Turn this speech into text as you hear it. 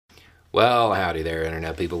Well, howdy there,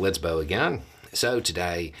 Internet people. It's Bo again. So,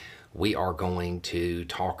 today we are going to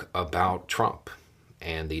talk about Trump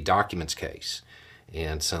and the documents case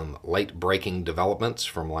and some late breaking developments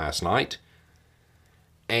from last night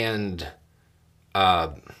and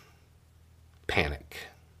panic.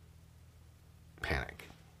 Panic.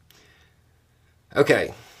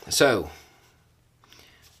 Okay, so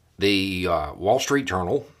the Wall Street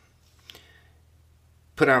Journal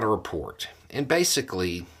put out a report, and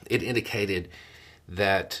basically it indicated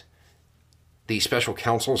that the special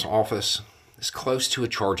counsel's office is close to a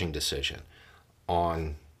charging decision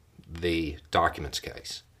on the documents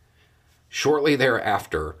case. Shortly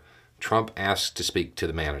thereafter, Trump asked to speak to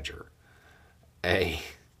the manager. A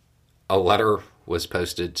letter was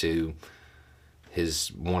posted to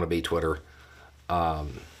his wannabe Twitter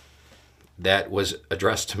that was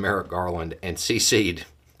addressed to Merrick Garland and CC'd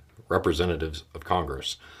representatives of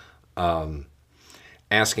Congress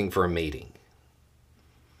asking for a meeting.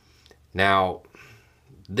 Now,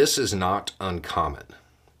 this is not uncommon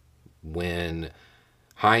when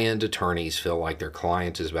high-end attorneys feel like their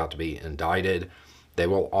client is about to be indicted. They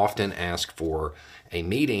will often ask for a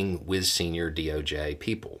meeting with senior DOJ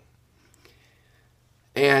people.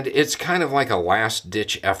 And it's kind of like a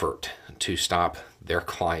last-ditch effort to stop their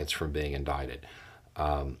clients from being indicted.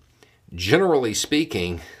 Generally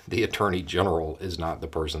speaking, the Attorney General is not the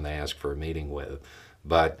person they ask for a meeting with.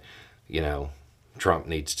 But, Trump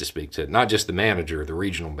needs to speak to not just the manager, the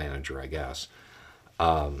regional manager, I guess,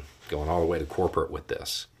 going all the way to corporate with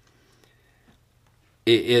this.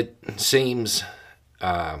 It seems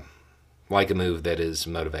like a move that is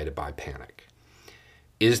motivated by panic.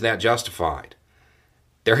 Is that justified?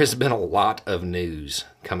 There has been a lot of news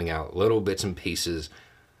coming out, little bits and pieces,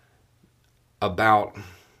 about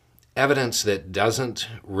evidence that doesn't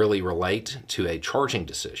really relate to a charging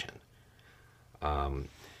decision,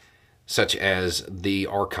 such as the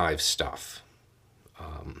archive stuff.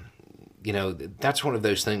 That's one of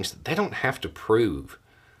those things that they don't have to prove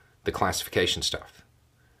the classification stuff.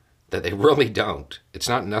 That they really don't. It's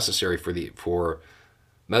not necessary for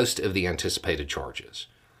most of the anticipated charges.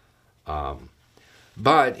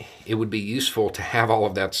 But it would be useful to have all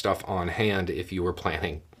of that stuff on hand if you were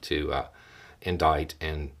planning to indict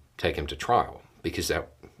and take him to trial, because that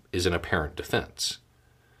is an apparent defense.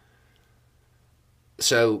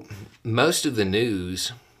 So most of the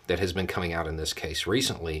news that has been coming out in this case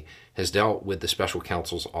recently has dealt with the special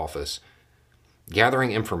counsel's office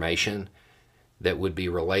gathering information that would be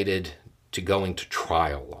related to going to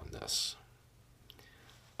trial on this.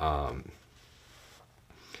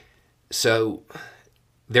 So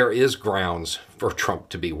there is grounds for Trump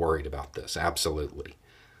to be worried about this, absolutely.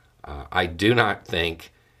 I do not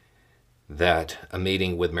think that a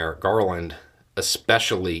meeting with Merrick Garland,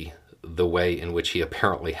 especially the way in which he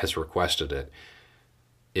apparently has requested it,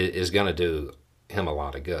 is going to do him a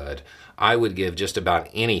lot of good. I would give just about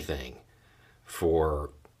anything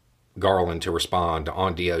for Garland to respond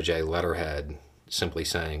on DOJ letterhead simply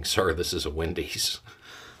saying, "Sir, this is a Wendy's."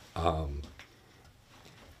 At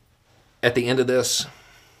the end of this,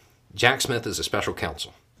 Jack Smith is a special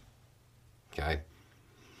counsel. Okay?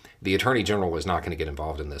 The Attorney General is not going to get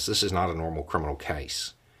involved in this. This is not a normal criminal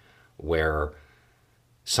case where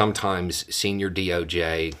sometimes senior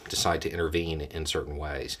DOJ decide to intervene in certain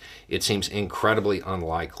ways. It seems incredibly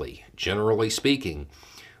unlikely. Generally speaking,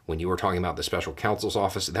 when you were talking about the special counsel's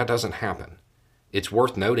office, that doesn't happen. It's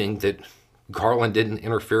worth noting that Garland didn't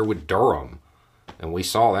interfere with Durham, and we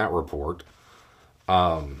saw that report.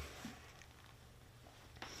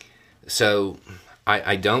 So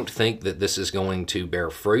I don't think that this is going to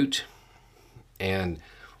bear fruit, and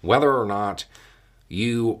whether or not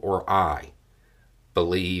you or I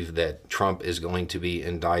believe that Trump is going to be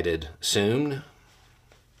indicted soon,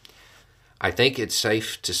 I think it's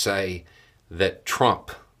safe to say that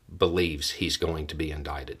Trump believes he's going to be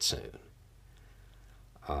indicted soon.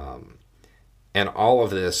 And all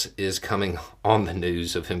of this is coming on the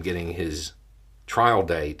news of him getting his trial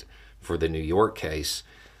date for the New York case,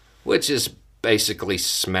 which is basically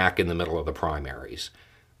smack in the middle of the primaries,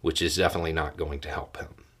 which is definitely not going to help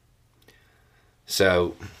him.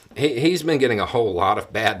 So he's been getting a whole lot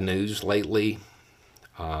of bad news lately.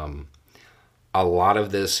 A lot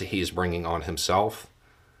of this he's bringing on himself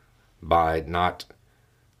by not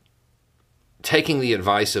taking the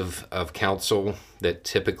advice of counsel that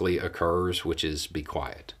typically occurs, which is be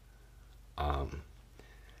quiet.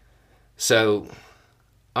 So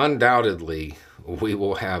undoubtedly, we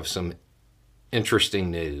will have some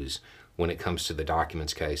interesting news when it comes to the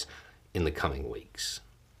documents case in the coming weeks.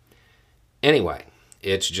 Anyway,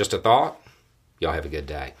 it's just a thought. Y'all have a good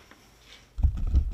day.